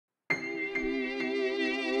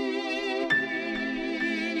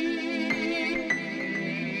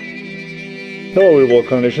Hello, Real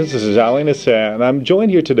clinicians. This is Alan Nissan, and I'm joined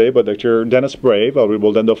here today by Dr. Dennis Brave, our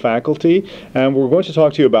Real Dental faculty, and we're going to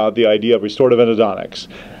talk to you about the idea of restorative endodontics.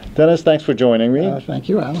 Dennis, thanks for joining me. Thank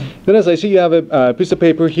you, Alan. Dennis, I see you have a piece of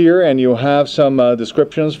paper here, and you have some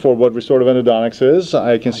descriptions for what restorative endodontics is.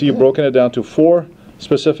 I can see you've broken it down to 4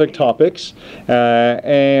 specific topics,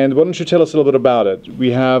 and why don't you tell us a little bit about it? We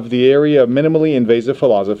have the area of minimally invasive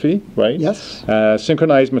philosophy, right? Yes.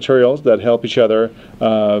 Synchronized materials that help each other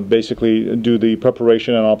basically do the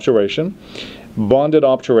preparation and obturation. Bonded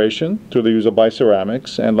obturation through the use of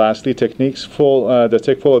bioceramics, and lastly, techniques that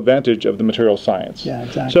take full advantage of the material science. Yeah,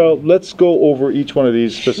 exactly. So let's go over each one of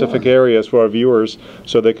these specific areas for our viewers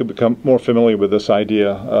so they could become more familiar with this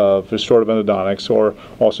idea of restorative endodontics, or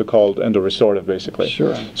also called EndoRestorative, basically.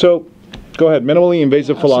 Sure. So go ahead, minimally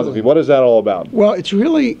invasive philosophy. What is that all about? Well, it's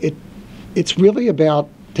really about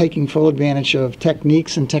taking full advantage of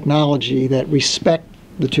techniques and technology that respect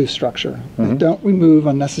the tooth structure. Mm-hmm. Don't remove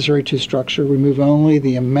unnecessary tooth structure. Remove only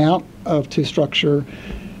the amount of tooth structure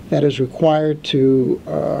that is required to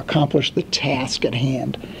accomplish the task at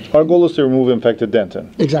hand. Our goal is to remove infected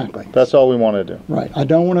dentin. Exactly. That's all we want to do. Right. I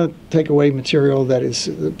don't want to take away material that is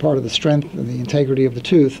part of the strength and the integrity of the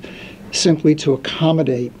tooth simply to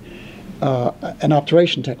accommodate an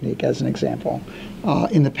obturation technique, as an example.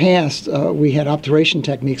 In the past, we had obturation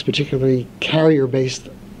techniques, particularly carrier-based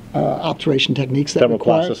obturation techniques that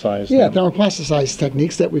thermoplasticized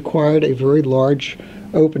techniques that required a very large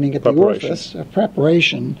opening at the orifice, a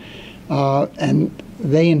preparation, and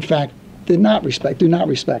they in fact do not respect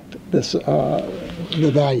this the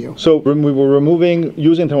value. So we were removing,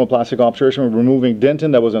 using thermoplastic obturation, we were removing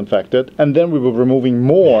dentin that was infected, and then we were removing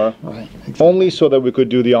more, right, exactly, only so that we could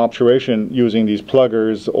do the obturation using these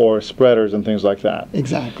pluggers or spreaders and things like that.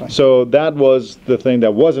 Exactly. So that was the thing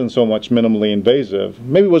that wasn't so much minimally invasive.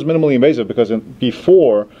 Maybe it was minimally invasive because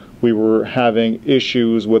before we were having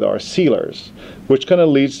issues with our sealers, which kind of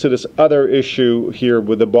leads to this other issue here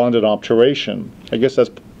with the bonded obturation. I guess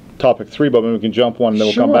that's topic 3, but maybe we can jump one and then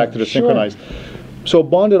we'll come back to the synchronized. So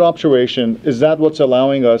bonded obturation, is that what's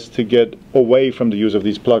allowing us to get away from the use of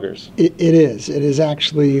these pluggers? It is. It is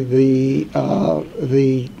actually the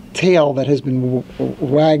tail that has been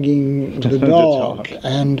wagging the dog.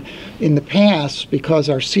 And in the past, because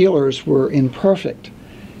our sealers were imperfect,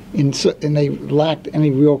 and they lacked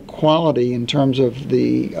any real quality in terms of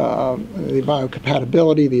the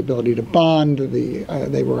biocompatibility, the ability to bond,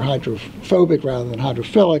 they were hydrophobic rather than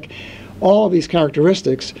hydrophilic. All of these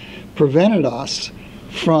characteristics prevented us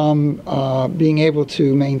from being able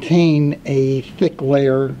to maintain a thick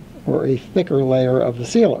layer or a thicker layer of the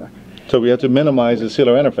sealer. So we have to minimize the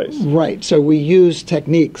sealer interface. Right. So we use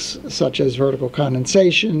techniques such as vertical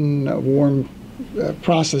condensation, warm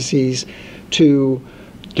processes to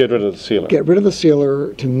get rid of the sealer. Get rid of the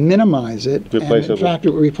sealer, to minimize it.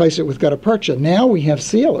 Replace it with gutta percha. Now we have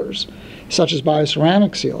sealers, such as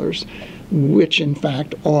bioceramic sealers, which in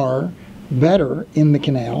fact are better in the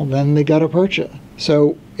canal than the gutta percha.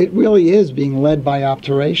 So it really is being led by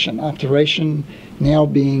obturation. Obturation now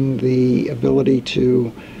being the ability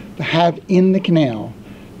to have in the canal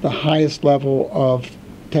the highest level of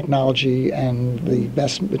technology and the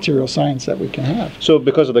best material science that we can have. So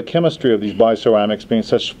because of the chemistry of these bioceramics being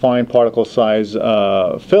such fine particle size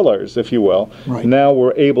fillers, if you will, right, now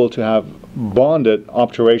we're able to have bonded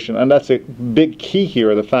obturation, and that's a big key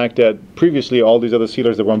here, the fact that previously all these other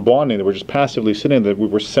sealers that weren't bonding, they were just passively sitting there. We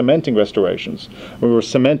were cementing restorations. We were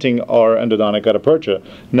cementing our endodontic gutta percha.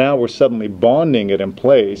 Now we're suddenly bonding it in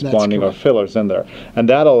place, that's bonding correct, our fillers in there. And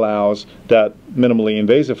that allows that minimally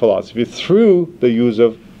invasive philosophy through the use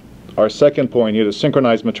of our second point here, the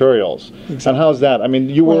synchronized materials. Exactly. And how's that? I mean,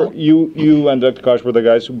 you and Dr. Kosh were the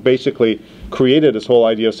guys who basically created this whole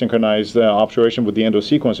idea of synchronized obturation with the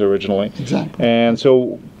EndoSequence originally. Exactly. And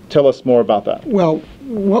so tell us more about that. Well,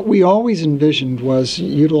 what we always envisioned was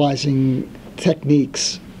utilizing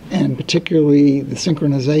techniques, and particularly the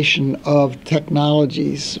synchronization of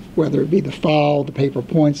technologies, whether it be the file, the paper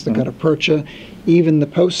points, the gutta percha, even the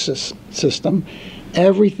post system.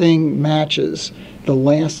 Everything matches the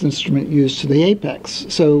last instrument used to the apex.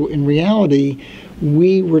 So in reality,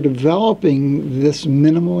 we were developing this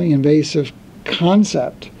minimally invasive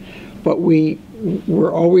concept, but we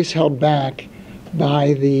were always held back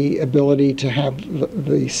by the ability to have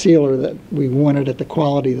the sealer that we wanted at the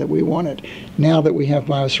quality that we wanted. Now that we have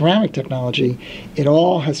bioceramic technology, it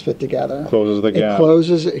all has fit together. Closes the gap. It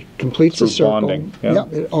closes, it completes the circle. Bonding. Yeah.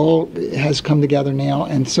 It all has come together now,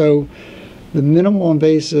 and so the minimal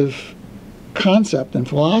invasive concept and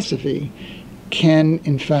philosophy can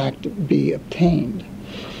in fact be obtained.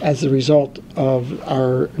 as a result of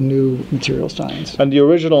our new material science. And the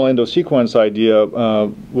original EndoSequence idea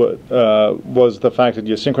was the fact that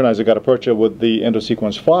you synchronize the gutta-percha with the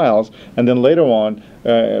EndoSequence files, and then later on,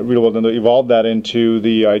 Real World Endo evolved that into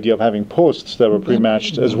the idea of having posts that were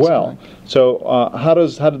pre-matched as well. Correct. So how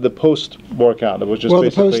did the post work out? It was just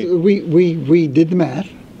basically... the post, we did the math,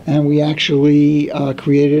 and we actually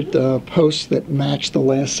created posts that matched the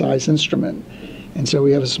last size instrument. And so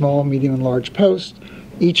we have a small, medium, and large post,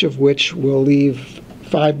 each of which will leave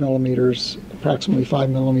 5 millimeters, approximately 5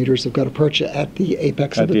 millimeters of gutta-percha at the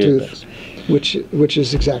apex of the tooth, which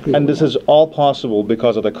is exactly. And this is all possible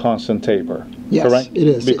because of the constant taper. Yes, correct? It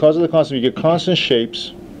is. Because of the constant, you get constant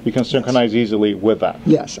shapes. You can synchronize easily with that.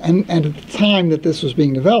 Yes, and at the time that this was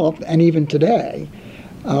being developed, and even today,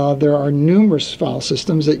 there are numerous file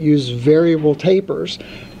systems that use variable tapers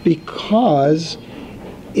because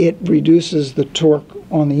it reduces the torque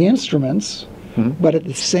on the instruments, but at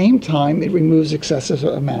the same time it removes excessive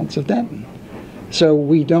amounts of dentin. So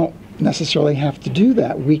we don't necessarily have to do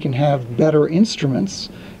that. We can have better instruments,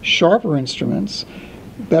 sharper instruments,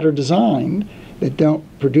 better designed, that don't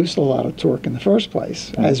produce a lot of torque in the first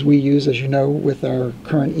place, as we use, as you know, with our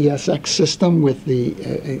current ESX system, with the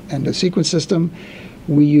EndoSequence system.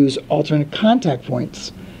 We use alternate contact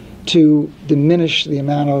points to diminish the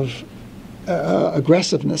amount of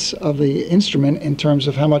aggressiveness of the instrument in terms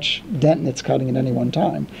of how much dentin it's cutting at any one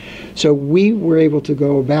time. So we were able to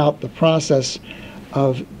go about the process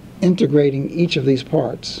of integrating each of these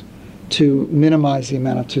parts to minimize the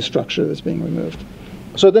amount of tooth structure that's being removed.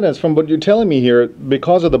 So Dennis, from what you're telling me here,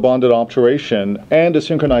 because of the bonded obturation and the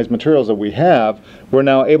synchronized materials that we have, we're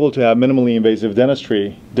now able to have minimally invasive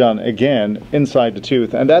dentistry done again inside the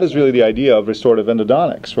tooth. And that is really the idea of restorative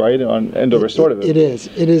endodontics, right? On EndoRestorative. It is.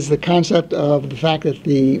 It is the concept of the fact that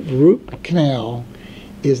the root canal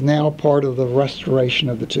is now part of the restoration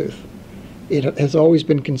of the tooth. It has always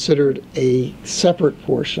been considered a separate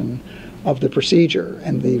portion of the procedure,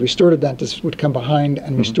 and the restorative dentist would come behind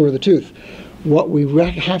and restore the tooth. What we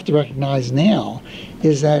have to recognize now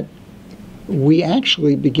is that we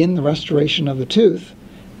actually begin the restoration of the tooth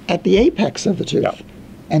at the apex of the tooth. Yep.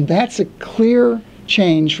 And that's a clear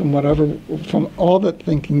change from all the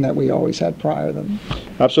thinking that we always had prior to them.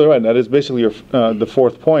 Absolutely right. That is basically the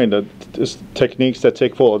fourth point, that is techniques that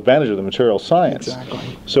take full advantage of the material science.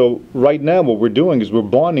 Exactly. So right now what we're doing is we're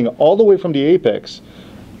bonding all the way from the apex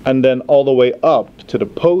and then all the way up to the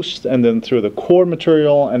post, and then through the core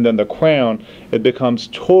material, and then the crown. It becomes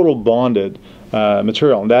total bonded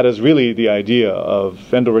material. And that is really the idea of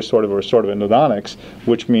EndoRestorative or restorative endodontics,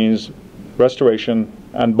 which means restoration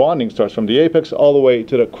and bonding starts from the apex all the way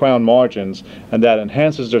to the crown margins, and that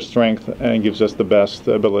enhances their strength and gives us the best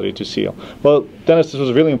ability to seal. Well, Dennis, this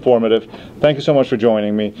was really informative. Thank you so much for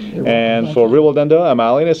joining me. And for Real World Endo, I'm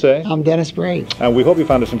Ali Nase. I'm Dennis Brave. And we hope you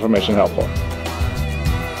found this information helpful.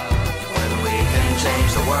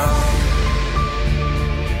 Change the world.